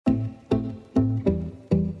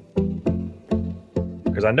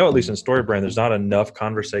because I know at least in StoryBrand, there's not enough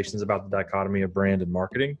conversations about the dichotomy of brand and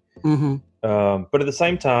marketing. Mm-hmm. But at the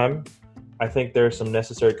same time, I think there are some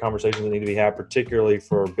necessary conversations that need to be had, particularly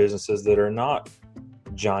for businesses that are not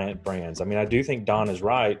giant brands. I mean, I do think Don is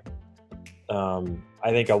right. I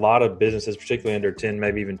think a lot of businesses, particularly under 10,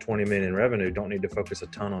 maybe even 20 million in revenue, don't need to focus a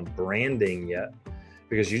ton on branding yet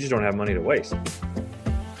because you just don't have money to waste.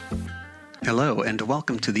 Hello, and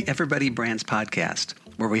welcome to the Everybody Brands podcast,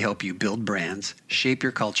 where we help you build brands, shape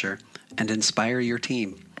your culture, and inspire your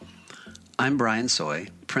team. I'm Brian Soy,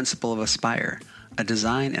 principal of Aspire, a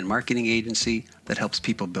design and marketing agency that helps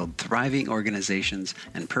people build thriving organizations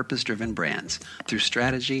and purpose-driven brands through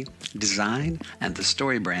strategy, design, and the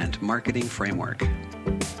StoryBrand marketing framework.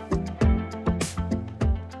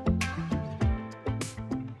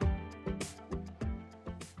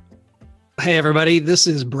 Hey, everybody. This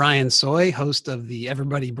is Brian Soy, host of the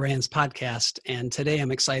Everybody Brands podcast. And today I'm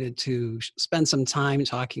excited to spend some time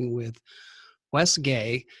talking with Wes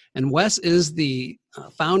Gay. And Wes is the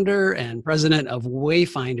founder and president of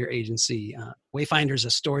Wayfinder Agency. Wayfinder is a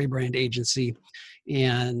StoryBrand agency,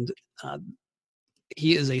 and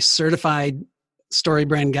he is a certified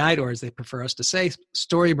StoryBrand guide, or as they prefer us to say,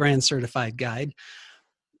 StoryBrand certified guide.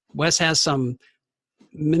 Wes has some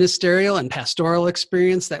ministerial and pastoral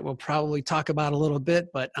experience that we'll probably talk about a little bit,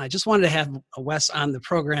 but I just wanted to have Wes on the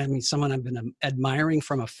program. He's someone I've been admiring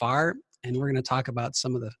from afar, and we're going to talk about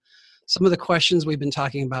some of the questions we've been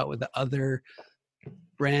talking about with the other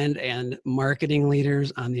brand and marketing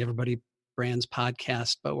leaders on the Everybody Brands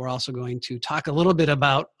podcast, but we're also going to talk a little bit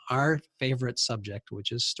about our favorite subject,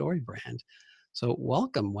 which is StoryBrand. So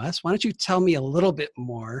welcome, Wes. Why don't you tell me a little bit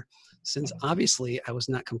more, since obviously I was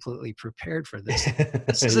not completely prepared for this.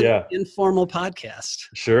 This is an informal podcast.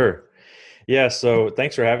 Sure. Yeah. So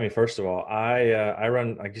thanks for having me. First of all, I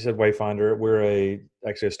run, like you said, Wayfinder. We're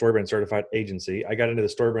actually a StoryBrand certified agency. I got into the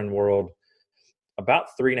StoryBrand world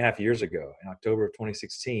about 3.5 years ago in October of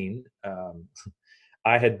 2016.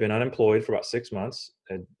 I had been unemployed for about 6 months.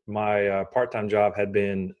 My part-time job had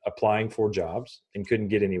been applying for jobs and couldn't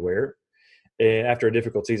get anywhere. And after a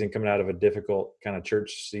difficult season, coming out of a difficult kind of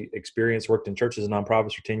church experience, worked in churches and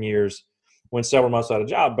nonprofits for 10 years, went several months without a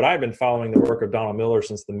job. But I've been following the work of Donald Miller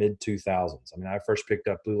since the mid-2000s. I mean, I first picked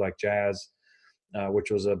up Blue Like Jazz,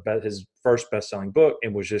 which was his first best-selling book,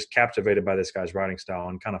 and was just captivated by this guy's writing style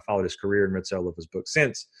and kind of followed his career and read several of his books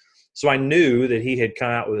since. So I knew that he had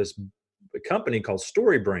come out with this company called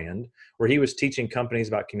StoryBrand, where he was teaching companies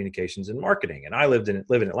about communications and marketing. And I live in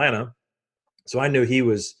Atlanta, so I knew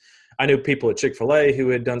I knew people at Chick-fil-A who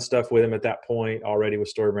had done stuff with him at that point already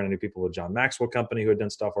with StoryBrand. I knew people with John Maxwell Company who had done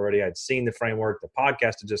stuff already. I'd seen the framework. The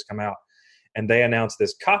podcast had just come out, and they announced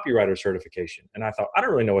this copywriter certification. And I thought, I don't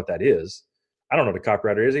really know what that is. I don't know what a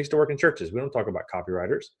copywriter is. I used to work in churches. We don't talk about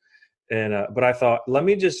copywriters. And but I thought, let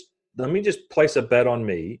me just place a bet on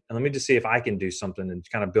me, and let me just see if I can do something and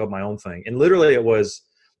kind of build my own thing. And literally it was,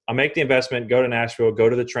 I'll make the investment, go to Nashville, go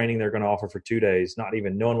to the training they're going to offer for 2 days, not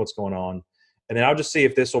even knowing what's going on. And then I'll just see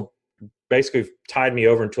if this will basically tide me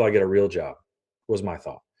over until I get a real job, was my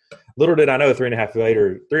thought. Little did I know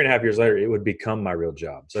 3.5 years later, it would become my real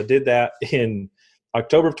job. So I did that in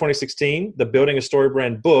October of 2016. The Building a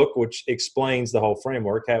StoryBrand book, which explains the whole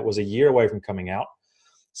framework, was a year away from coming out.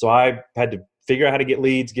 So I had to figure out how to get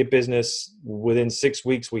leads, get business. Within 6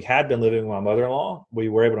 weeks, we had been living with my mother-in-law. We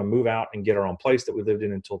were able to move out and get our own place that we lived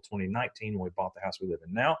in until 2019 when we bought the house we live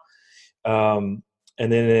in now.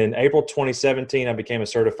 And then in April 2017, I became a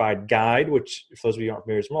certified guide, which, for those of you who aren't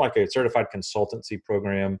familiar, it's more like a certified consultancy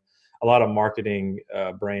program. A lot of marketing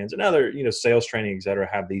brands and other, sales training, et cetera,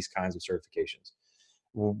 have these kinds of certifications.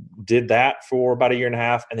 Did that for about a year and a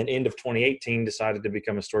half. And then end of 2018, decided to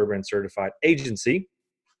become a StoryBrand certified agency.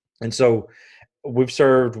 And so we've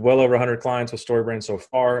served well over 100 clients with StoryBrand so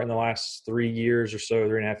far in the last 3 years or so,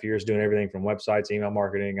 3.5 years, doing everything from websites, email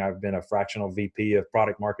marketing. I've been a fractional VP of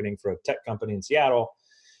product marketing for a tech company in Seattle.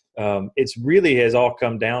 It's really has all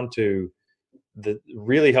come down to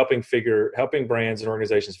helping brands and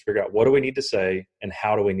organizations figure out what do we need to say and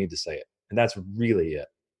how do we need to say it. And that's really it.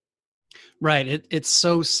 Right. It's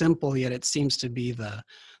so simple, yet it seems to be the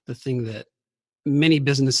thing that many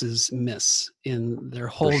businesses miss in their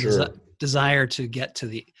whole desire to get to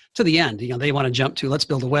the end. They want to jump to, let's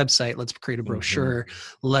build a website, let's create a brochure,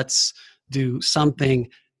 let's do something.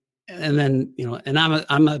 And then, and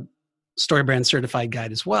I'm a StoryBrand certified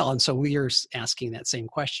guide as well. And so we are asking that same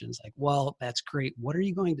questions like, well, that's great. What are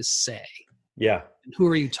you going to say? Yeah. And who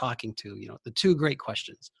are you talking to? The two great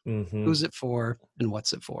questions. Who's it for and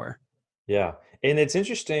what's it for? Yeah. And it's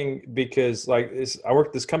interesting because I worked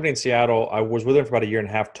at this company in Seattle. I was with them for about a year and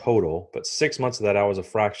a half total, but 6 months of that I was a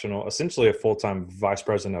fractional, essentially a full-time vice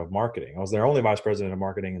president of marketing. I was their only vice president of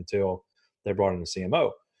marketing until they brought in a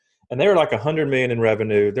CMO. And they were like 100 million in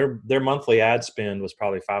revenue. Their monthly ad spend was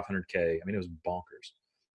probably 500K. I mean, it was bonkers.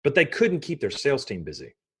 But they couldn't keep their sales team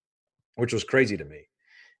busy, which was crazy to me.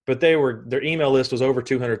 But their email list was over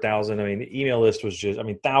 200,000. I mean, the email list was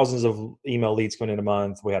thousands of email leads coming in a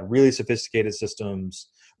month. We had really sophisticated systems,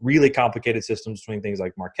 really complicated systems between things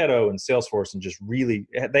like Marketo and Salesforce,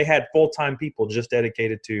 and they had full-time people just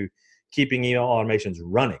dedicated to keeping email automations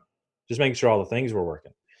running, just making sure all the things were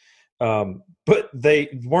working. But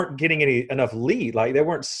they weren't getting enough lead, like they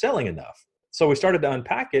weren't selling enough. So we started to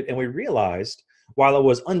unpack it, and we realized while it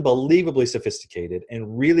was unbelievably sophisticated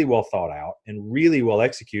and really well thought out and really well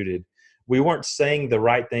executed, we weren't saying the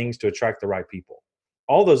right things to attract the right people.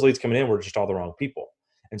 All those leads coming in were just all the wrong people.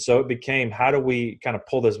 And so it became, how do we kind of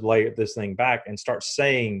pull this thing back and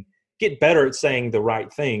get better at saying the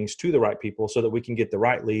right things to the right people so that we can get the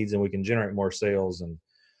right leads and we can generate more sales and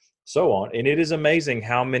so on. And it is amazing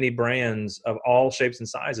how many brands of all shapes and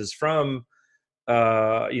sizes, from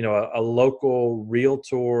a local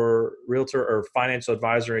realtor or financial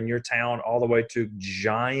advisor in your town, all the way to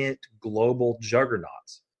giant global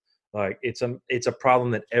juggernauts. Like it's a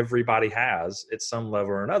problem that everybody has at some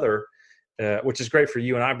level or another, which is great for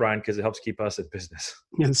you and I, Brian, because it helps keep us at business.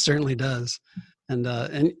 It certainly does.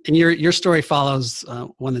 And your story follows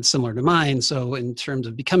one that's similar to mine. So in terms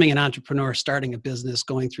of becoming an entrepreneur, starting a business,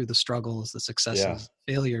 going through the struggles, the successes,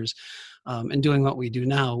 failures, and doing what we do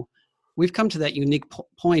now, we've come to that unique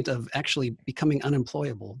point of actually becoming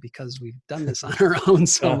unemployable because we've done this on our own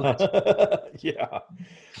so much. Yeah,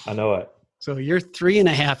 I know it. So you're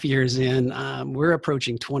 3.5 years in. We're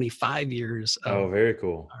approaching 25 years. Very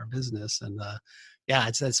cool. Our business. And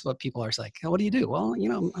that's what people are like. Oh, what do you do? Well,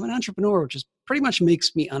 I'm an entrepreneur, which is pretty much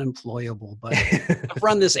makes me unemployable. But I've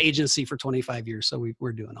run this agency for 25 years, so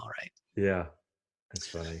we're doing all right. Yeah, that's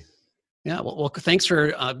funny. Yeah. Well, thanks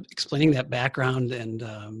for explaining that background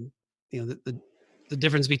and the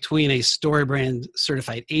difference between a StoryBrand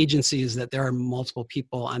certified agency is that there are multiple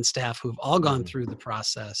people on staff who've all gone through the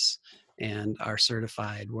process and are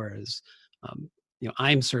certified, whereas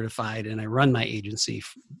I'm certified and I run my agency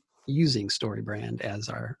using StoryBrand as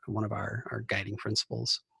one of our guiding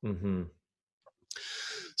principles. Mm-hmm.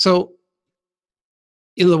 So,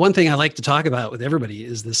 the one thing I like to talk about with everybody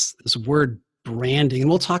is this word branding, and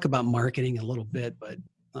we'll talk about marketing a little bit, but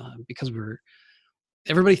because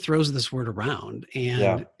everybody throws this word around,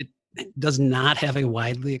 and it does not have a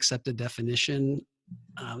widely accepted definition.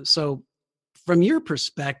 So from your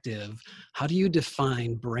perspective, how do you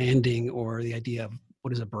define branding, or the idea of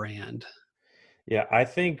what is a brand? Yeah, I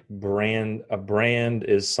think a brand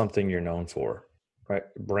is something you're known for, right?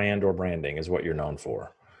 Brand or branding is what you're known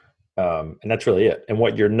for. And that's really it. And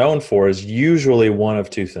what you're known for is usually one of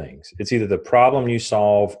two things. It's either the problem you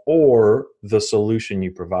solve or the solution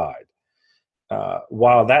you provide.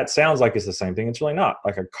 While that sounds like it's the same thing, it's really not.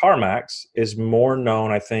 Like a CarMax is more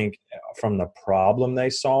known, I think, from the problem they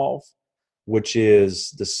solve, which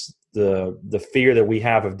is the fear that we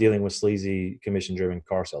have of dealing with sleazy commission-driven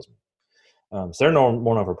car salesmen. So they're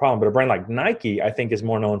more known for a problem. But a brand like Nike, I think, is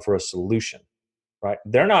more known for a solution, right?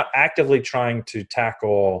 They're not actively trying to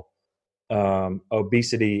tackle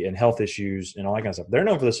obesity and health issues and all that kind of stuff. They're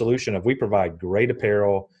known for the solution of, we provide great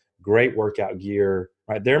apparel, great workout gear,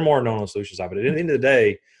 right? They're more known on the solution side. But at the end of the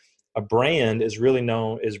day, a brand is really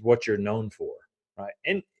is what you're known for, right?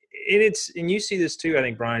 And you see this too, I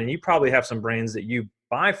think, Brian, and you probably have some brands that you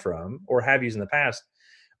buy from or have used in the past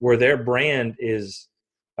where their brand is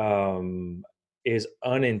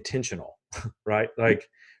unintentional, right? Like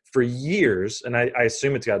for years, and I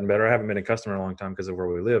assume it's gotten better. I haven't been a customer in a long time because of where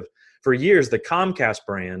we live. For years, the Comcast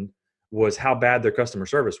brand was how bad their customer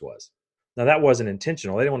service was. Now that wasn't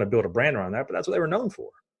intentional. They didn't want to build a brand around that, but that's what they were known for,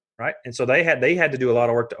 right? And so they had to do a lot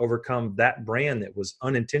of work to overcome that brand that was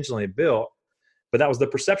unintentionally built, but that was the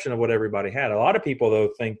perception of what everybody had. A lot of people, though,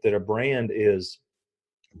 think that a brand is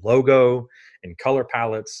logo and color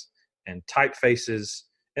palettes and typefaces.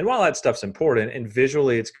 And while that stuff's important, and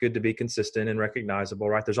visually it's good to be consistent and recognizable,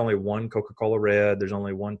 right? There's only one Coca-Cola red. There's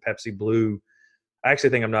only one Pepsi blue. I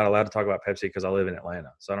actually think I'm not allowed to talk about Pepsi because I live in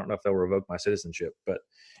Atlanta. So I don't know if they'll revoke my citizenship. But,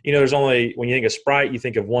 there's only, when you think of Sprite, you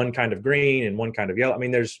think of one kind of green and one kind of yellow. I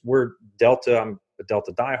mean, we're Delta. I'm a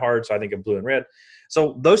Delta diehard, so I think of blue and red.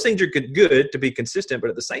 So those things are good to be consistent. But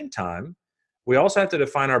at the same time, we also have to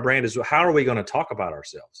define our brand as, how are we going to talk about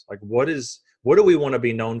ourselves? Like, what do we want to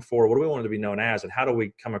be known for? What do we want to be known as? And how do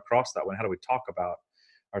we come across that one? How do we talk about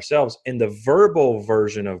ourselves. And the verbal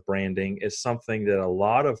version of branding is something that a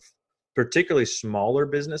lot of particularly smaller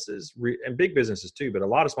businesses and big businesses too, but a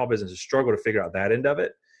lot of small businesses struggle to figure out that end of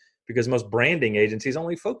it, because most branding agencies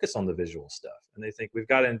only focus on the visual stuff. And they think we've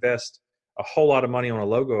got to invest a whole lot of money on a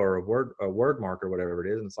logo or a word mark or whatever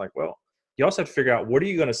it is. And it's like, well, you also have to figure out, what are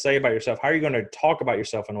you going to say about yourself? How are you going to talk about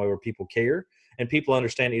yourself in a way where people care and people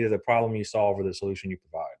understand either the problem you solve or the solution you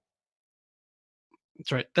provide?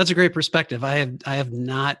 That's right. That's a great perspective. I have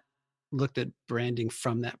not looked at branding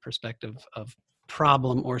from that perspective of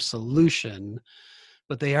problem or solution,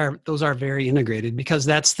 but those are very integrated, because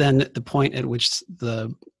that's then the point at which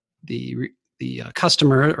the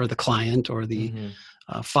customer or the client or the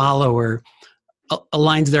follower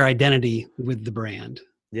aligns their identity with the brand.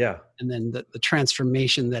 Yeah. And then the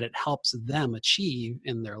transformation that it helps them achieve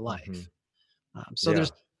in their life.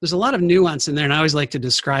 There's a lot of nuance in there, and I always like to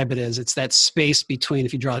describe it as it's that space between,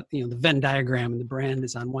 if you draw the Venn diagram, and the brand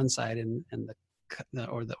is on one side and the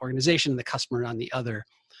organization and the customer on the other,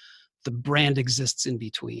 the brand exists in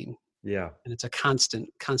between. Yeah. And it's a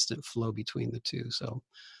constant flow between the two. So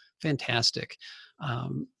fantastic.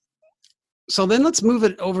 So then let's move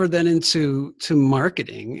it over then into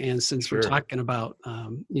marketing. And since we're talking about,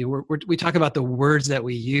 we talk about the words that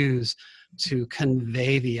we use to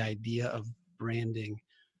convey the idea of branding.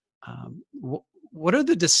 What are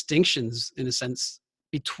the distinctions, in a sense,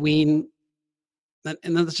 between, and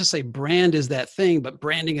then let's just say brand is that thing, but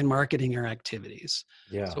branding and marketing are activities.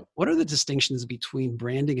 Yeah. So what are the distinctions between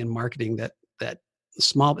branding and marketing that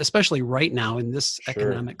small, especially right now in this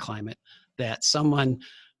economic climate, that someone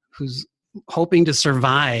who's hoping to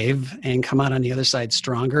survive and come out on the other side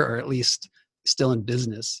stronger, or at least still in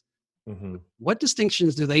business, what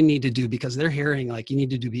distinctions do they need to do? Because they're hearing like, you need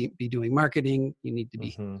to be doing marketing, you need to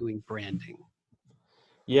be doing branding.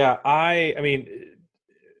 Yeah, I mean,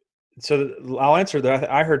 so I'll answer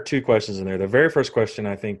that. I heard two questions in there. The very first question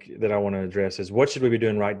I think that I want to address is, what should we be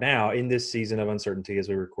doing right now in this season of uncertainty? As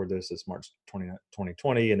we record this, it's March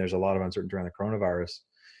 2020, and there's a lot of uncertainty around the coronavirus.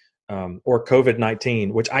 Or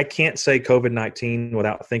COVID-19, which I can't say COVID-19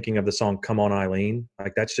 without thinking of the song "Come On Eileen."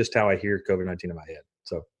 Like, that's just how I hear COVID-19 in my head.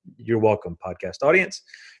 So you're welcome, podcast audience,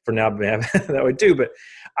 for now being that way too. But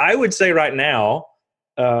I would say right now,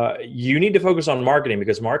 you need to focus on marketing,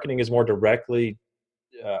 because marketing is more directly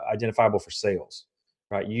identifiable for sales,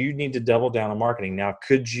 right? You need to double down on marketing. Now,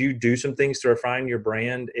 could you do some things to refine your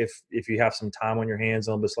brand if you have some time on your hands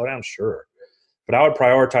and a little bit slow down? Sure. But I would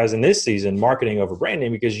prioritize in this season marketing over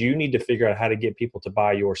branding, because you need to figure out how to get people to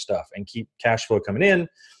buy your stuff and keep cash flow coming in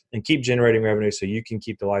and keep generating revenue so you can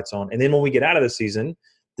keep the lights on. And then when we get out of the season,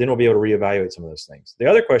 then we'll be able to reevaluate some of those things. The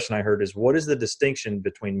other question I heard is, what is the distinction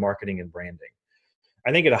between marketing and branding?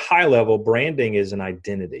 I think at a high level, branding is an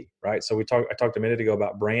identity, right? So I talked a minute ago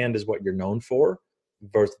about brand is what you're known for,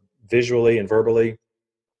 both visually and verbally.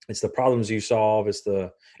 It's the problems you solve. It's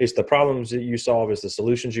the problems that you solve. It's the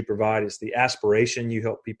solutions you provide. It's the aspiration you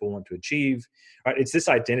help people want to achieve. Right? It's this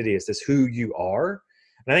identity. It's this who you are.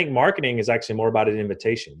 And I think marketing is actually more about an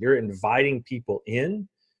invitation. You're inviting people in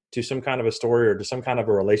to some kind of a story or to some kind of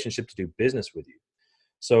a relationship to do business with you.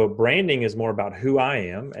 So branding is more about who I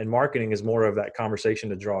am, and marketing is more of that conversation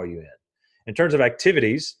to draw you in. In terms of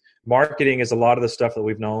activities, marketing is a lot of the stuff that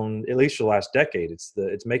we've known at least for the last decade.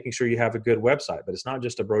 It's making sure you have a good website, but it's not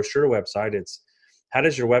just a brochure website. It's how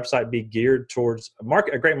does your website be geared towards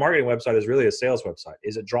a great marketing website is really a sales website.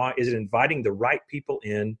 Is it inviting the right people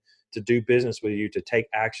in to do business with you, to take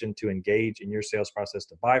action, to engage in your sales process,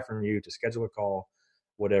 to buy from you, to schedule a call,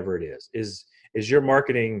 whatever it is? Is your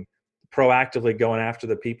marketing proactively going after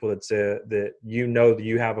the people that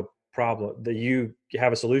you have a problem, that you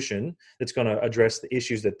have a solution that's going to address the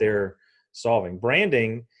issues that they're solving?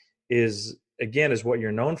 Branding is what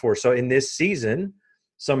you're known for. So in this season,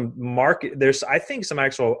 there's I think some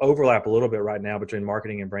actual overlap a little bit right now between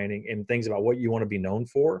marketing and branding and things about what you want to be known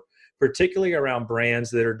for, particularly around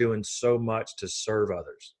brands that are doing so much to serve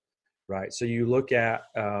others. Right. So you look at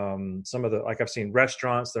some of I've seen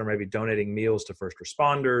restaurants that are maybe donating meals to first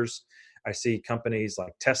responders. I see companies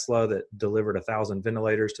like Tesla that delivered 1,000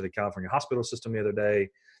 ventilators to the California hospital system the other day.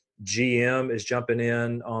 GM is jumping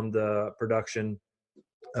in on the production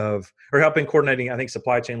or helping coordinating, I think,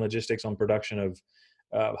 supply chain logistics on production of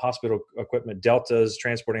hospital equipment. Delta's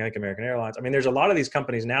transporting, I think, American Airlines. I mean, there's a lot of these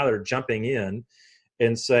companies now that are jumping in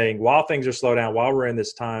and saying, while things are slowed down, while we're in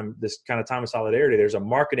this kind of time of solidarity, there's a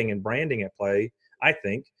marketing and branding at play, I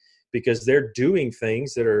think, because they're doing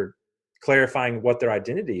things that are clarifying what their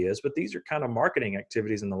identity is. But these are kind of marketing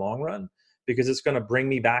activities in the long run, because it's going to bring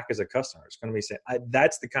me back as a customer. It's going to be saying,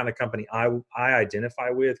 that's the kind of company I identify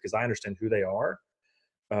with, because I understand who they are.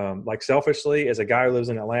 Like selfishly, as a guy who lives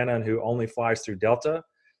in Atlanta and who only flies through Delta,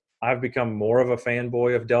 I've become more of a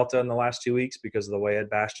fanboy of Delta in the last 2 weeks because of the way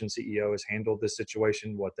Ed Bastian, CEO, has handled this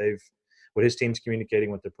situation, what his team's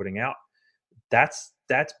communicating, what they're putting out. That's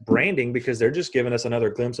branding, because they're just giving us another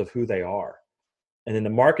glimpse of who they are. And then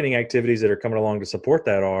the marketing activities that are coming along to support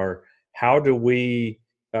that are, how do we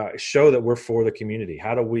show that we're for the community?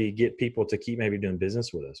 How do we get people to keep maybe doing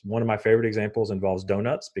business with us? One of my favorite examples involves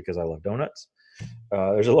donuts, because I love donuts.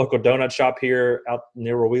 There's a local donut shop here out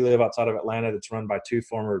near where we live outside of Atlanta that's run by two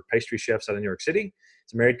former pastry chefs out of New York City.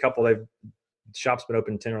 It's a married couple. The shop's been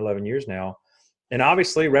open 10 or 11 years now. And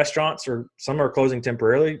obviously restaurants some are closing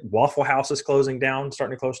temporarily. Waffle House is closing down,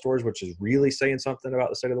 starting to close stores, which is really saying something about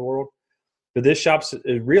the state of the world. But this shop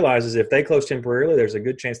realizes if they close temporarily, there's a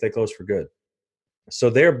good chance they close for good. So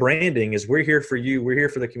their branding is, we're here for you. We're here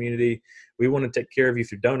for the community. We want to take care of you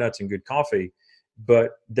through donuts and good coffee.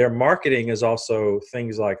 But their marketing is also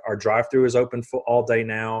things like, our drive-thru is open all day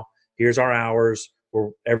now. Here's our hours.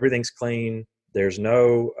 Everything's clean. There's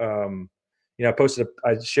no, I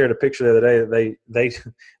shared a picture the other day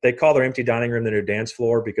that they call their empty dining room the new dance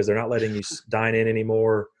floor, because they're not letting you dine in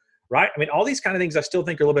anymore. Right? I mean, all these kind of things I still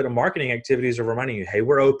think are a little bit of marketing activities of reminding you, hey,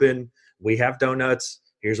 we're open. We have donuts.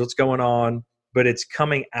 Here's what's going on. But it's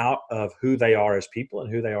coming out of who they are as people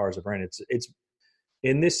and who they are as a brand. It's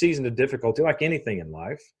in this season of difficulty, like anything in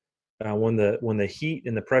life, when the heat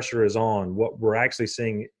and the pressure is on, what we're actually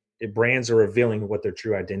seeing, brands are revealing what their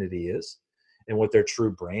true identity is and what their true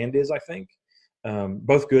brand is, I think,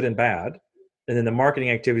 both good and bad. And then the marketing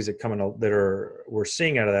activities we're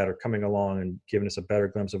seeing out of that are coming along and giving us a better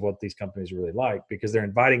glimpse of what these companies really like, because they're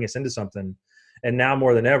inviting us into something. And now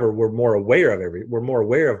more than ever, we're more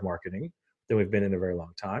aware of marketing than we've been in a very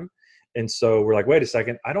long time. And so we're like, wait a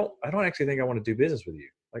second, I don't actually think I want to do business with you.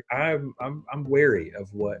 Like I'm wary of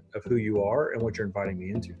who you are and what you're inviting me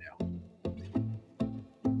into now.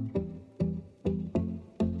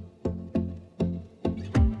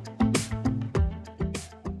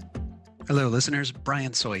 Hello, listeners.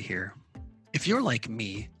 Brian Soy here. If you're like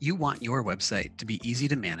me, you want your website to be easy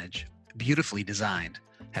to manage, beautifully designed,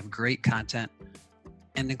 have great content,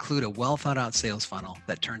 and include a well-thought-out sales funnel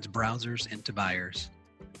that turns browsers into buyers.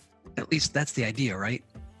 At least that's the idea, right?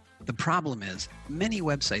 The problem is, many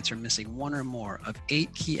websites are missing one or more of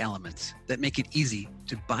 8 key elements that make it easy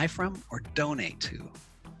to buy from or donate to.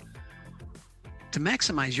 To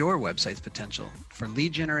maximize your website's potential for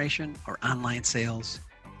lead generation or online sales,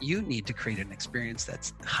 you need to create an experience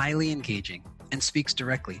that's highly engaging and speaks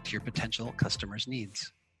directly to your potential customers'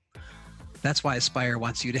 needs. That's why Aspire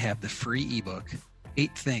wants you to have the free ebook,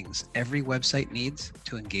 8 Things Every Website Needs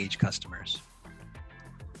to Engage Customers.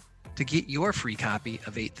 To get your free copy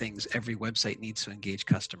of 8 Things Every Website Needs to Engage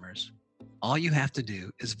Customers, all you have to do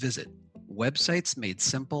is visit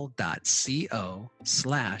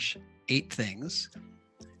websitesmadesimple.co/8things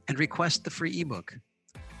and request the free ebook.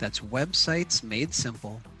 That's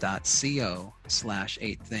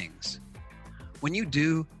websitesmadesimple.co/8things. When you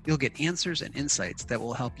do, you'll get answers and insights that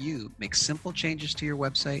will help you make simple changes to your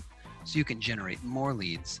website so you can generate more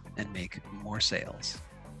leads and make more sales.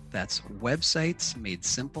 That's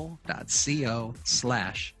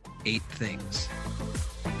websitesmadesimple.co/8things.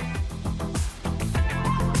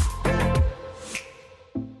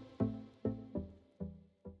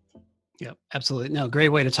 Yep, absolutely. No, great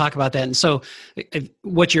way to talk about that. And so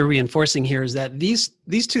what you're reinforcing here is that these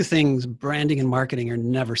two things, branding and marketing, are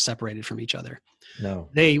never separated from each other. No.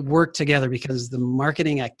 They work together because the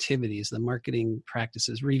marketing activities, the marketing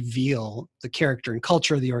practices reveal the character and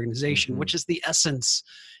culture of the organization, which is the essence,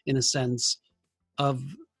 in a sense, of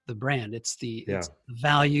the brand. It's the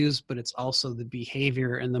values, but it's also the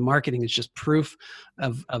behavior, and the marketing is just proof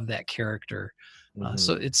of that character.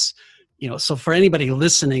 So it's, so for anybody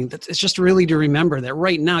listening, it's just really to remember that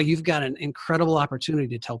right now you've got an incredible opportunity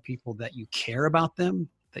to tell people that you care about them,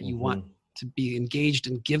 that you want to be engaged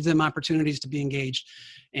and give them opportunities to be engaged,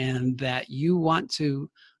 and that you want to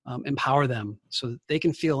empower them so that they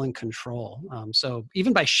can feel in control. So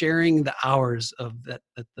even by sharing the hours of that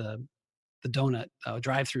the donut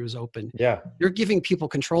drive-through is open, you're giving people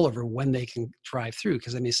control over when they can drive through,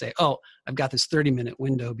 because they may say, oh, I've got this 30-minute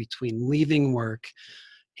window between leaving work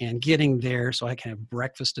and getting there so I can have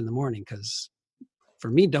breakfast in the morning. Because for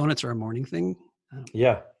me, donuts are a morning thing.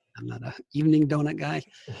 I'm not an evening donut guy.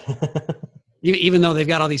 Even though they've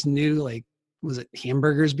got all these new, was it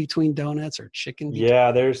hamburgers between donuts or chicken?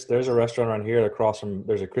 There's a restaurant around here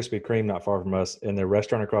there's a Krispy Kreme not far from us, and the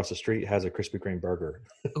restaurant across the street has a Krispy Kreme burger.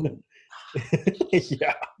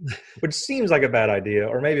 Which seems like a bad idea,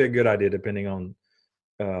 or maybe a good idea depending on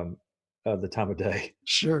the time of day.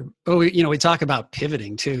 Sure. But we talk about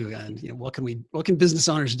pivoting too, and what can business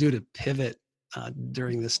owners do to pivot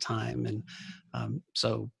during this time? And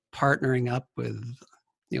so partnering up with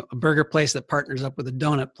a burger place that partners up with a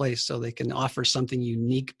donut place so they can offer something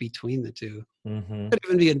unique between the two. Mm-hmm. Could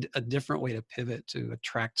even be a different way to pivot to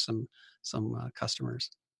attract some customers.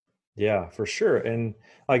 Yeah, for sure. And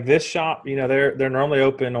like this shop, they're normally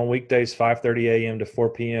open on weekdays 5:30 a.m. to 4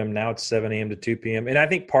 p.m. Now it's 7 a.m. to 2 p.m. And I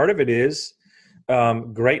think part of it is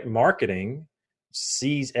great marketing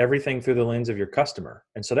sees everything through the lens of your customer.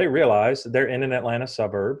 And so they realize they're in an Atlanta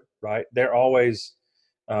suburb, right? They're always,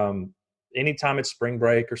 anytime it's spring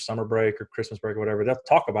break or summer break or Christmas break or whatever, they'll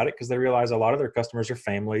talk about it because they realize a lot of their customers are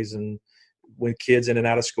families, and when kids in and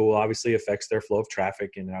out of school obviously affects their flow of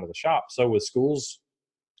traffic in and out of the shop. So with schools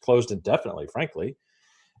closed indefinitely, frankly,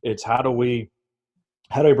 it's how do we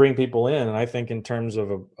bring people in? And I think in terms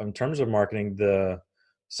of marketing,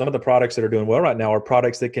 some of the products that are doing well right now are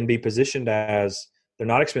products that can be positioned as they're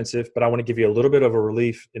not expensive, but I want to give you a little bit of a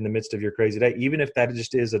relief in the midst of your crazy day, even if that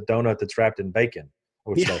just is a donut that's wrapped in bacon,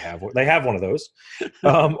 which they have one of those,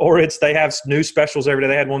 or they have new specials every day.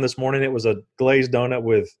 They had one this morning. It was a glazed donut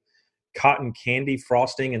with cotton candy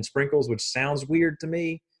frosting and sprinkles, which sounds weird to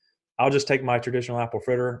me. I'll just take my traditional apple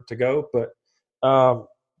fritter to go. But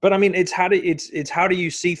I mean, it's how do you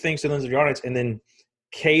see things through the lens of your audience, and then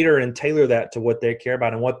cater and tailor that to what they care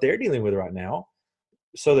about and what they're dealing with right now,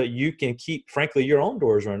 so that you can keep, frankly, your own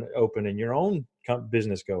doors open and your own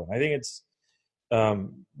business going. I think it's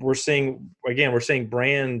we're seeing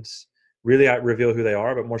brands really reveal who they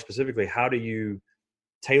are, but more specifically, how do you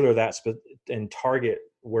tailor that and target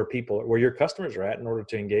where your customers are at in order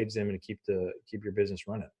to engage them and keep your business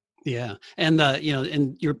running. Yeah. And,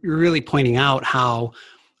 and you're really pointing out how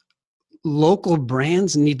local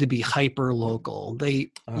brands need to be hyper local.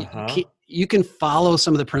 You can follow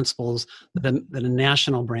some of the principles that a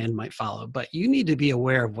national brand might follow, but you need to be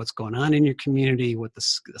aware of what's going on in your community, what the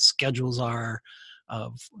schedules are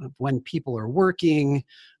of when people are working,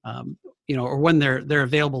 or when they're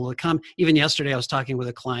available to come. Even yesterday, I was talking with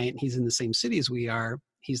a client. He's in the same city as we are.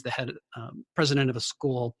 He's the head president of a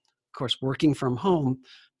school, of course, working from home.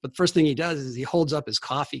 But the first thing he does is he holds up his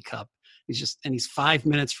coffee cup. He's 5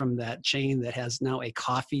 minutes from that chain that has now a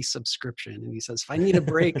coffee subscription. And he says, if I need a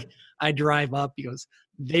break, I drive up. He goes,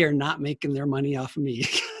 they are not making their money off of me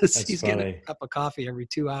because he's getting a cup of coffee every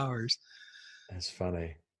 2 hours. That's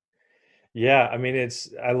funny. Yeah. I mean,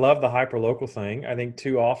 I love the hyper local thing. I think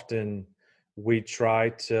too often we try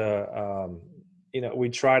to, we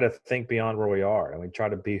try to think beyond where we are, and we try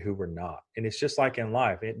to be who we're not. And it's just like in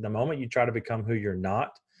life. The moment you try to become who you're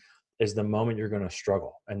not is the moment you're going to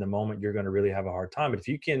struggle, and the moment you're going to really have a hard time. But if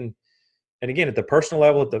you can, and again, at the personal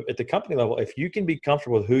level, at the company level, if you can be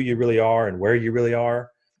comfortable with who you really are and where you really are,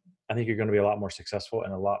 I think you're going to be a lot more successful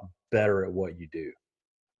and a lot better at what you do.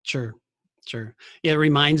 Sure. Yeah, it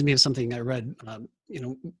reminds me of something I read.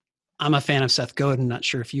 I'm a fan of Seth Godin. Not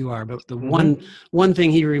sure if you are, but the one thing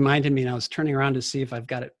he reminded me, and I was turning around to see if I've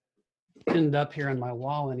got it pinned up here on my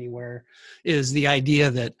wall anywhere, is the idea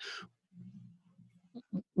that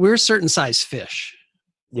we're a certain size fish.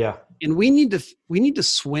 Yeah. And we need to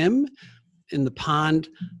swim in the pond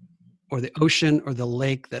or the ocean or the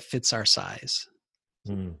lake that fits our size.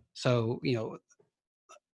 So,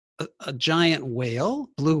 a giant whale,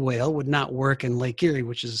 blue whale, would not work in Lake Erie,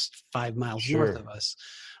 which is 5 miles north of us.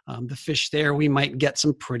 The fish there, we might get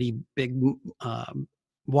some pretty big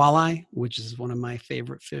walleye, which is one of my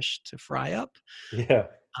favorite fish to fry up. Yeah.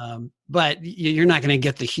 But you're not going to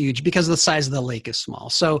get the huge, because the size of the lake is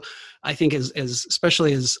small. So I think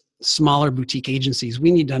especially as smaller boutique agencies,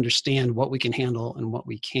 we need to understand what we can handle and what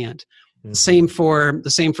we can't. The same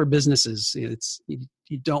for businesses.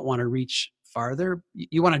 You don't want to reach farther.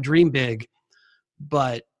 You want to dream big,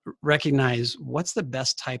 but recognize what's the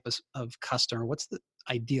best type of customer, what's the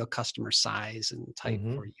ideal customer size and type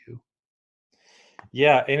for you.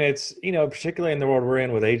 Yeah. And it's, particularly in the world we're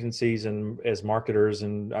in with agencies and as marketers,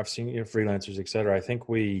 and I've seen freelancers, et cetera, I think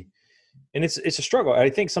it's a struggle. I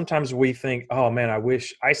think sometimes we think, oh man, I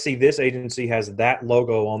wish I see this agency has that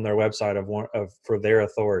logo on their website for their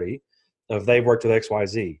authority of they've worked with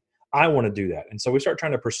XYZ. I want to do that. And so we start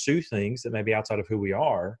trying to pursue things that may be outside of who we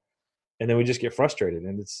are. And then we just get frustrated.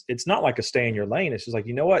 And it's not like a stay in your lane. It's just like,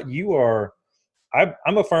 you know what,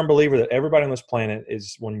 I'm a firm believer that everybody on this planet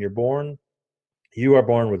is, when you're born, you are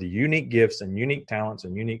born with unique gifts and unique talents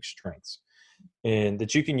and unique strengths, and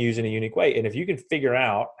that you can use in a unique way. And if you can figure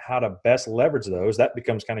out how to best leverage those, that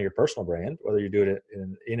becomes kind of your personal brand, whether you do it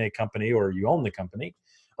in a company or you own the company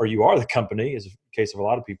or you are the company, as a case of a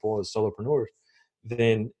lot of people as solopreneurs.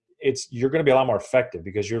 Then you're going to be a lot more effective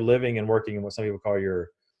because you're living and working in what some people call your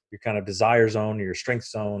kind of desire zone or your strength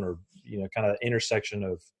zone, or kind of the intersection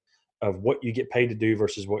of what you get paid to do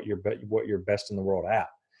versus what you're best in the world at.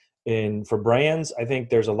 And for brands, I think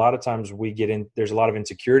there's a lot of times there's a lot of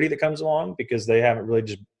insecurity that comes along because they haven't really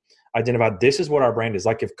just identified this is what our brand is.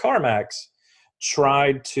 Like if CarMax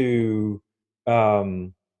tried to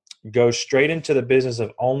go straight into the business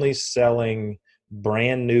of only selling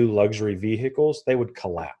brand new luxury vehicles, they would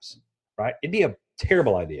collapse, right? It'd be a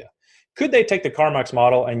terrible idea. Could they take the CarMax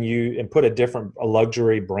model and put a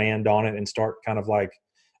luxury brand on it and start kind of like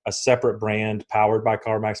a separate brand powered by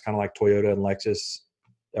CarMax, kind of like Toyota and Lexus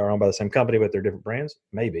are owned by the same company, but they're different brands?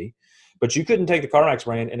 Maybe. But you couldn't take the CarMax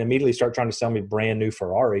brand and immediately start trying to sell me brand new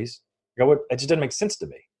Ferraris. It just doesn't make sense to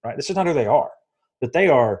me, right? This is not who they are. That they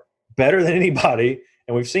are better than anybody,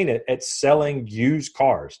 and we've seen it at selling used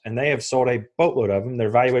cars, and they have sold a boatload of them.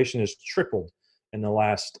 Their valuation has tripled in the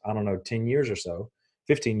last, 10 years or so,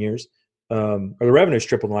 15 years. Or the revenue's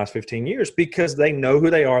tripled in the last 15 years because they know who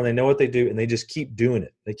they are and they know what they do, and they just keep doing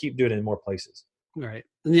it. They keep doing it in more places. Right.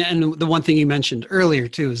 And the one thing you mentioned earlier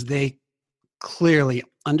too is they clearly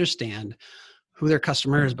understand who their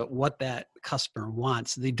customer is, but what that customer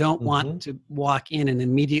wants. They don't want to walk in and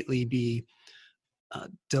immediately be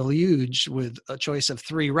deluged with a choice of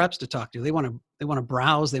 3 reps to talk to. They want to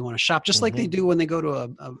browse. They want to shop, just like they do when they go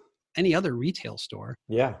to any other retail store.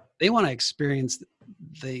 Yeah. They want to experience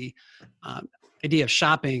the idea of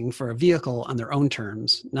shopping for a vehicle on their own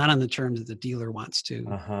terms, not on the terms that the dealer wants to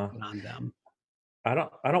put on them. I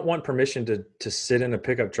don't want permission to sit in a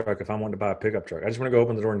pickup truck if I want to buy a pickup truck. I just want to go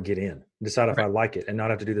open the door and get in, decide if I like it, and not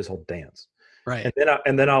have to do this whole dance. Right.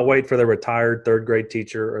 And then I'll wait for the retired 3rd grade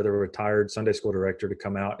teacher or the retired Sunday school director to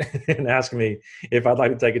come out and ask me if I'd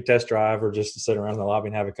like to take a test drive or just to sit around in the lobby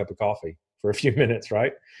and have a cup of coffee for a few minutes.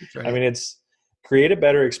 Right. Right. I mean, it's create a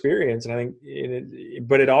better experience. And I think,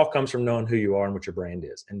 but it all comes from knowing who you are and what your brand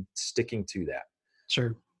is and sticking to that.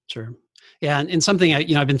 Sure. Yeah. And something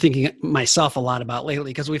I've been thinking myself a lot about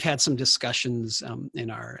lately, because we've had some discussions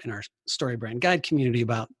in our Story Brand Guide community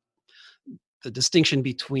about the distinction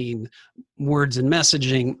between words and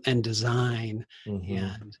messaging and design.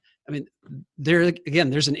 And I mean,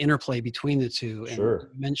 there's an interplay between the two. And sure.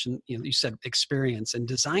 You mentioned, you said experience, and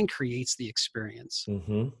design creates the experience,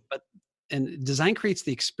 and design creates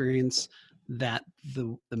the experience that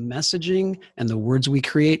the messaging and the words we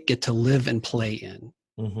create get to live and play in.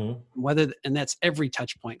 And that's every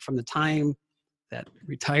touch point, from the time that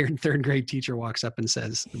retired 3rd grade teacher walks up and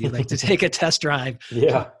says, would you like to take a test drive?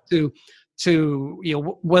 Yeah. To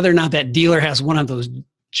whether or not that dealer has one of those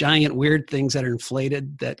giant weird things that are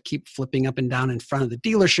inflated that keep flipping up and down in front of the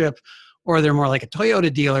dealership, or they're more like a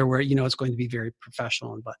Toyota dealer where it's going to be very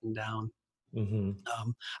professional and buttoned down.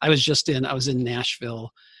 I was in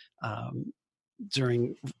Nashville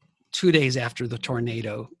during 2 days after the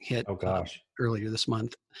tornado hit. Oh gosh. Earlier this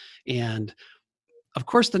month, and of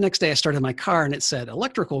course the next day I started my car and it said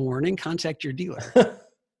electrical warning, contact your dealer.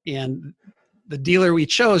 And the dealer we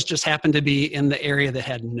chose just happened to be in the area that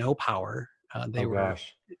had no power. But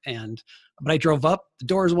I drove up, the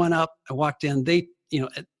doors went up, I walked in,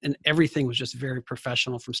 and everything was just very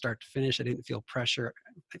professional from start to finish. I didn't feel pressure.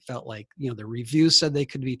 I felt like, the reviews said they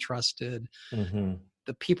could be trusted.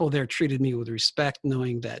 The people there treated me with respect,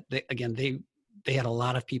 knowing that they had a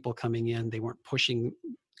lot of people coming in. They weren't pushing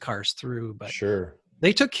cars through, but sure,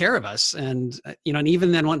 they took care of us. And, and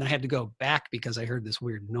even then when I had to go back because I heard this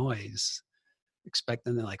weird noise,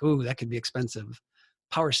 they're like, "Ooh, that could be expensive.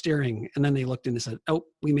 Power steering." And then they looked and they said, "Oh,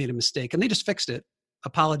 we made a mistake." And they just fixed it,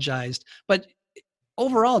 apologized. But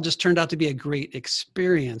overall, it just turned out to be a great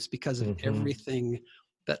experience because of everything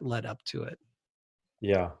that led up to it.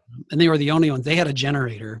 Yeah. And they were the only ones. They had a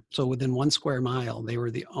generator. So within 1 square mile, they were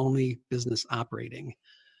the only business operating.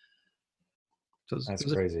 So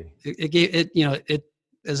that's crazy. It gave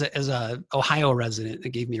as a Ohio resident, it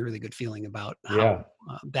gave me a really good feeling about how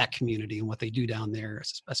that community and what they do down there,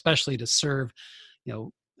 especially to serve,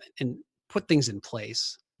 and put things in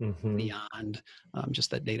place beyond just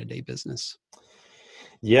that day-to-day business.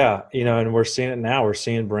 Yeah. And we're seeing it now. We're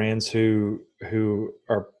seeing brands who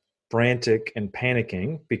are frantic and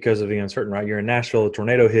panicking because of the uncertain, right? You're in Nashville, a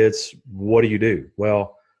tornado hits. What do you do?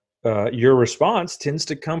 Well, your response tends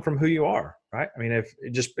to come from who you are, right? I mean,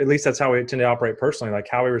 at least that's how we tend to operate personally. Like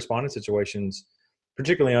how we respond in situations,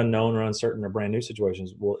 particularly unknown or uncertain or brand new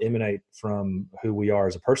situations, will emanate from who we are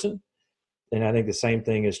as a person. And I think the same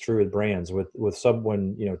thing is true with brands.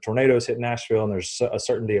 When tornadoes hit Nashville and there's a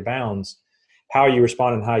certainty abounds, how you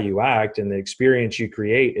respond and how you act and the experience you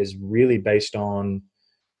create is really based on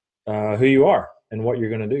who you are and what you're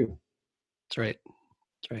going to do. That's right.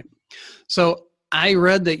 That's right. So I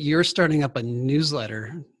read that you're starting up a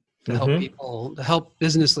newsletter to help people, to help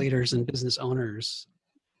business leaders and business owners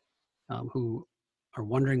who are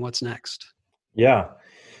wondering what's next. Yeah.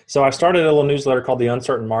 So I started a little newsletter called The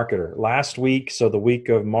Uncertain Marketer last week. So the week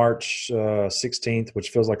of March 16th, which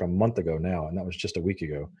feels like a month ago now, and that was just a week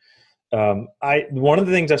ago. One of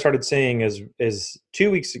the things I started seeing is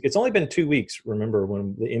 2 weeks. It's only been 2 weeks. Remember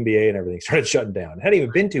when the NBA and everything started shutting down? It hadn't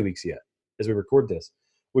even been 2 weeks yet as we record this,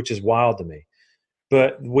 which is wild to me.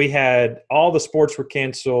 But we had all the sports were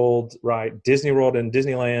canceled, right? Disney World and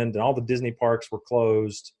Disneyland and all the Disney parks were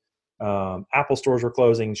closed. Apple stores were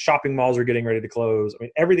closing. Shopping malls are getting ready to close. I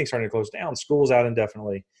mean, everything's starting to close down. School's out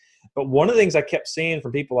indefinitely. But one of the things I kept seeing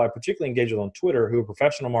from people I particularly engage with on Twitter who are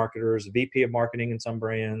professional marketers, VP of marketing in some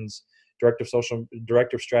brands, director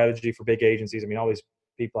of strategy for big agencies. I mean, all these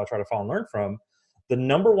people I try to follow and learn from. The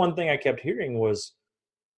number one thing I kept hearing was,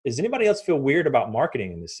 does anybody else feel weird about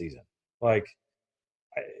marketing in this season? Like,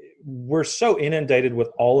 we're so inundated with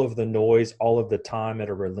all of the noise, all of the time at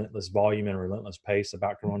a relentless volume and a relentless pace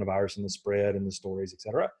about coronavirus and the spread and the stories, et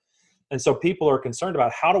cetera. And so people are concerned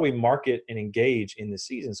about how do we market and engage in this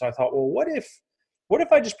season. So I thought, well, what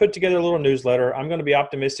if I just put together a little newsletter? I'm going to be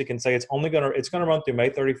optimistic and say it's going to run through May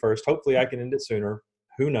 31st. Hopefully I can end it sooner.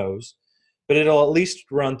 Who knows? But it'll at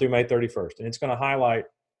least run through May 31st. And it's going to highlight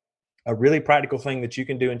a really practical thing that you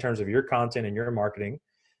can do in terms of your content and your marketing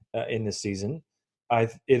in this season.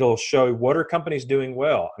 It'll show what are companies doing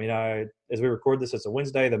well. I mean, as we record this, it's a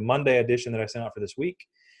Wednesday. The Monday edition that I sent out for this week,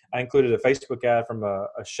 I included a Facebook ad from a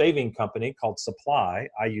shaving company called Supply.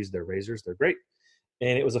 I use their razors. They're great.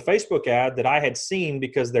 And it was a Facebook ad that I had seen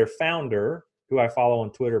because their founder, who I follow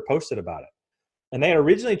on Twitter, posted about it. And they had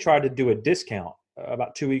originally tried to do a discount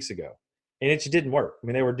about 2 weeks ago. And it just didn't work. I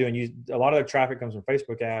mean, they were doing a lot of their traffic comes from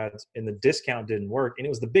Facebook ads, and the discount didn't work. And it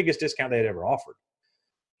was the biggest discount they had ever offered.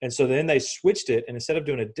 And so then they switched it, and instead of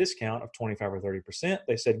doing a discount of 25 or 30%,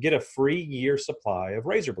 they said, get a free year supply of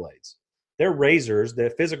razor blades. Their razors, the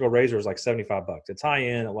physical razor is like $75. It's high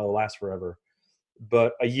end, it will last forever.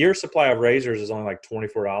 But a year supply of razors is only like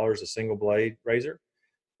 $24, a single blade razor.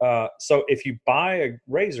 So if you buy a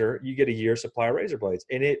razor, you get a year supply of razor blades.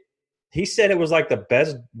 And he said it was like the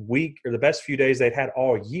best week or the best few days they'd had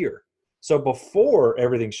all year. So before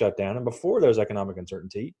everything shut down and before there was economic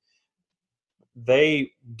uncertainty, they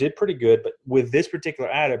did pretty good, but with this particular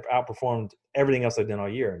ad, it outperformed everything else they've done all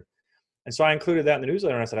year. And so I included that in the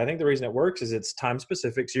newsletter, and I said, I think the reason it works is it's time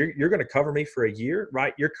specific. So you're going to cover me for a year,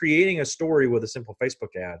 right? You're creating a story with a simple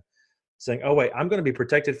Facebook ad saying, oh, wait, I'm going to be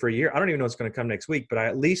protected for a year. I don't even know what's going to come next week, but I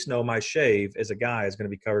at least know my shave as a guy is going to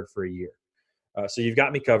be covered for a year. So you've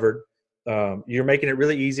got me covered. You're making it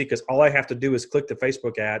really easy because all I have to do is click the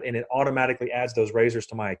Facebook ad, and it automatically adds those razors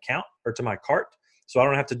to my account or to my cart. So I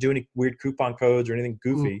don't have to do any weird coupon codes or anything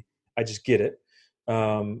goofy. I just get it.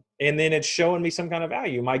 And then it's showing me some kind of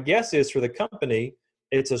value. My guess is for the company,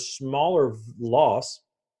 it's a smaller loss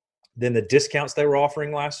than the discounts they were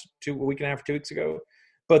offering a week and a half, 2 weeks ago,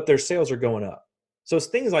 but their sales are going up. So it's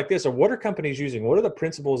things like this. Or what are companies using? What are the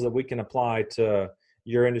principles that we can apply to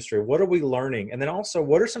your industry? What are we learning? And then also,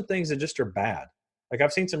 what are some things that just are bad? Like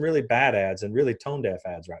I've seen some really bad ads and really tone deaf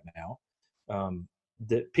ads right now.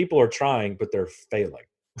 That people are trying, but they're failing.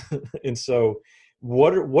 And so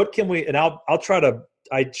what can we, and I try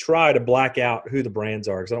to black out who the brands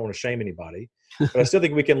are because I don't want to shame anybody, but I still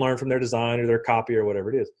think we can learn from their design or their copy or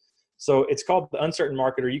whatever it is. So it's called The Uncertain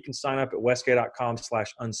Marketer. You can sign up at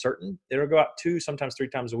westgate.com/uncertain. It'll go out 2, sometimes 3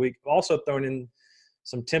 times a week. I've also thrown in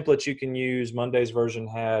some templates you can use. Monday's version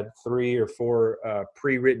had 3 or 4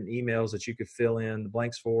 pre-written emails that you could fill in the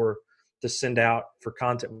blanks for to send out for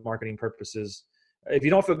content marketing purposes. If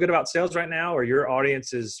you don't feel good about sales right now, or your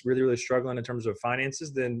audience is really, really struggling in terms of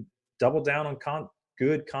finances, then double down on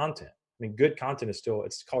good content. I mean, good content is still,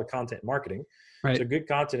 it's called content marketing. Right. So good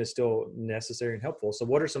content is still necessary and helpful. So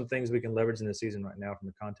what are some things we can leverage in the season right now from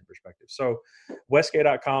a content perspective? So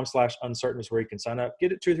westgate.com/uncertain is where you can sign up.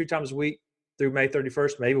 Get it 2 or 3 times a week through May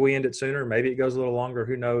 31st. Maybe we end it sooner. Maybe it goes a little longer.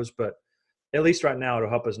 Who knows? But at least right now,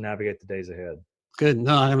 it'll help us navigate the days ahead. Good.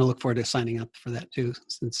 No, I'm going to look forward to signing up for that too,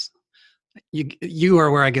 since you are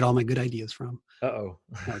where I get all my good ideas from. Uh-oh.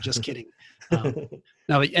 No, just kidding.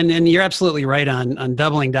 No, and you're absolutely right on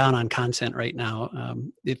doubling down on content right now.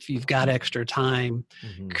 If you've got extra time,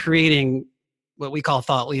 creating what we call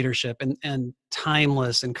thought leadership and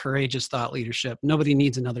timeless and courageous thought leadership. Nobody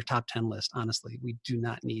needs another top 10 list. Honestly, we do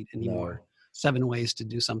not need any more 7 ways to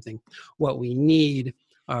do something. What we need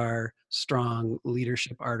are strong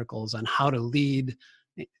leadership articles on how to lead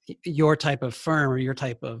your type of firm or your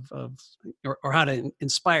type of or how to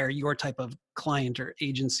inspire your type of client or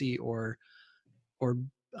agency or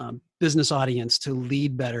business audience to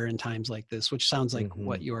lead better in times like this, which sounds like Mm-hmm.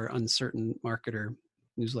 what your Uncertain Marketer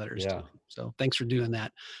newsletter is doing. So thanks for doing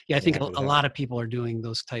that. Yeah, I think a lot of people are doing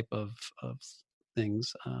those type of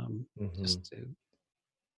things just to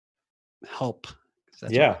help.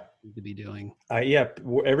 That's what we need to be doing.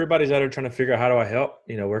 Everybody's out there trying to figure out, how do I help?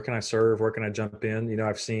 Where can I serve? Where can I jump in?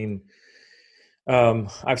 I've seen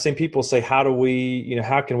people say, how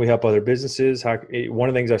can we help other businesses? One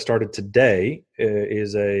of the things I started today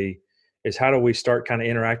is how do we start kind of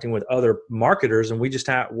interacting with other marketers? And we just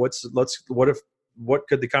have, what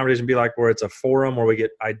could the conversation be like, where it's a forum where we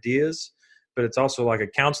get ideas, but it's also like a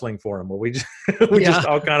counseling forum where we just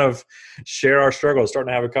all kind of share our struggles. Starting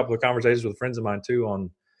to have a couple of conversations with friends of mine too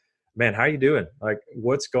on, man, how you doing? Like,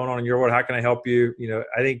 what's going on in your world? How can I help you?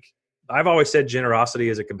 I think I've always said generosity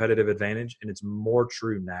is a competitive advantage, and it's more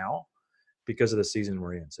true now because of the season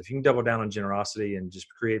we're in. So if you can double down on generosity and just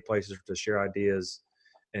create places to share ideas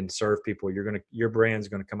and serve people, your brand's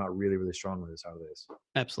going to come out really, really strong with this out of this.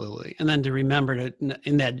 Absolutely. And then to remember to,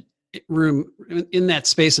 in that room, in that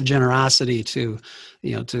space of generosity, to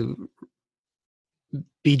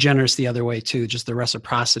be generous the other way too, just the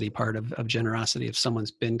reciprocity part of generosity. If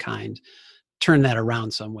someone's been kind, turn that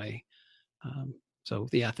around some way. So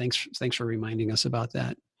yeah, thanks for reminding us about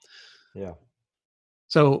that. Yeah.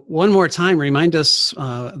 So one more time, remind us,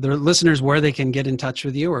 the listeners, where they can get in touch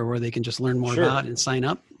with you or where they can just learn more about and sign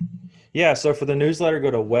up. Yeah. So for the newsletter,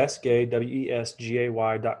 go to wesgay,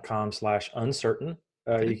 WESGAY.com/uncertain.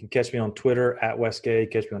 You can catch me on Twitter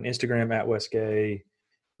 @wesgay, catch me on Instagram @wesgay.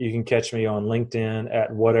 You can catch me on LinkedIn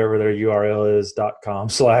at whatever their URL is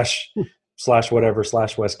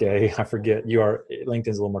 .com/whatever/wesgay. I forget.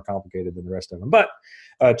 LinkedIn's a little more complicated than the rest of them, but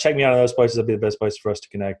check me out on those places. That'll be the best place for us to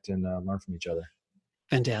connect and learn from each other.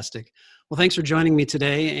 Fantastic. Well, thanks for joining me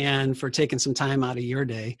today and for taking some time out of your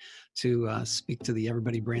day to speak to the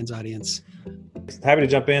Everybody Brands audience. Happy to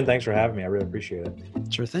jump in. Thanks for having me. I really appreciate it.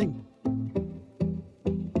 Sure thing.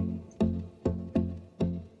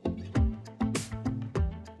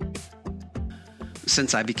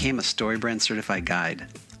 Since I became a StoryBrand certified guide,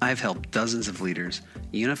 I've helped dozens of leaders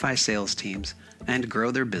unify sales teams and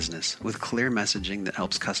grow their business with clear messaging that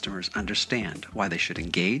helps customers understand why they should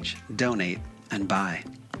engage, donate, and buy.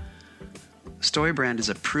 StoryBrand is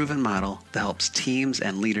a proven model that helps teams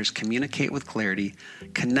and leaders communicate with clarity,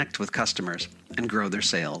 connect with customers, and grow their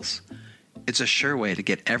sales. It's a sure way to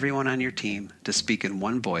get everyone on your team to speak in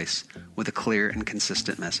one voice with a clear and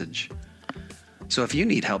consistent message. So if you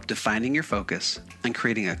need help defining your focus and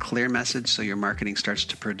creating a clear message so your marketing starts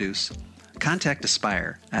to produce, contact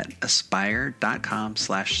Aspire at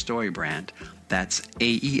aspire.com/storybrand. That's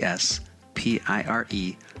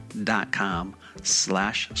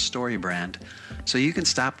AESPIRE.com/storybrand, so you can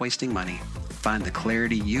stop wasting money, find the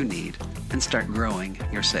clarity you need, and start growing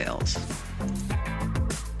your sales.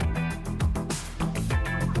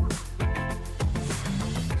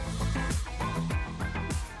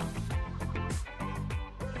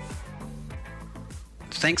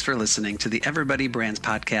 Thanks for listening to the Everybody Brands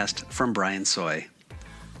podcast from Brian Soy.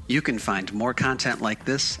 You can find more content like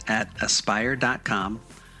this at aspire.com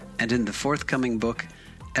and in the forthcoming book,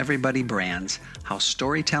 Everybody Brands, How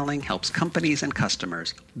Storytelling Helps Companies and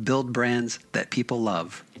Customers Build Brands That People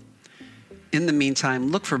Love. In the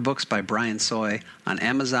meantime, look for books by Brian Soy on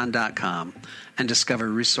Amazon.com and discover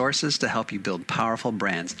resources to help you build powerful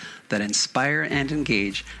brands that inspire and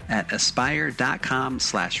engage at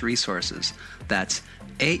aspire.com/resources. That's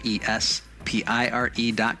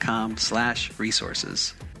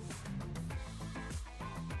AESPIRE.com/resources.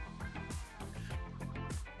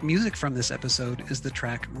 Music from this episode is the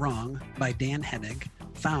track Wrong by Dan Hennig,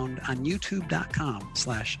 found on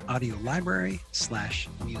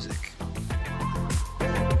youtube.com/audiolibrary/music.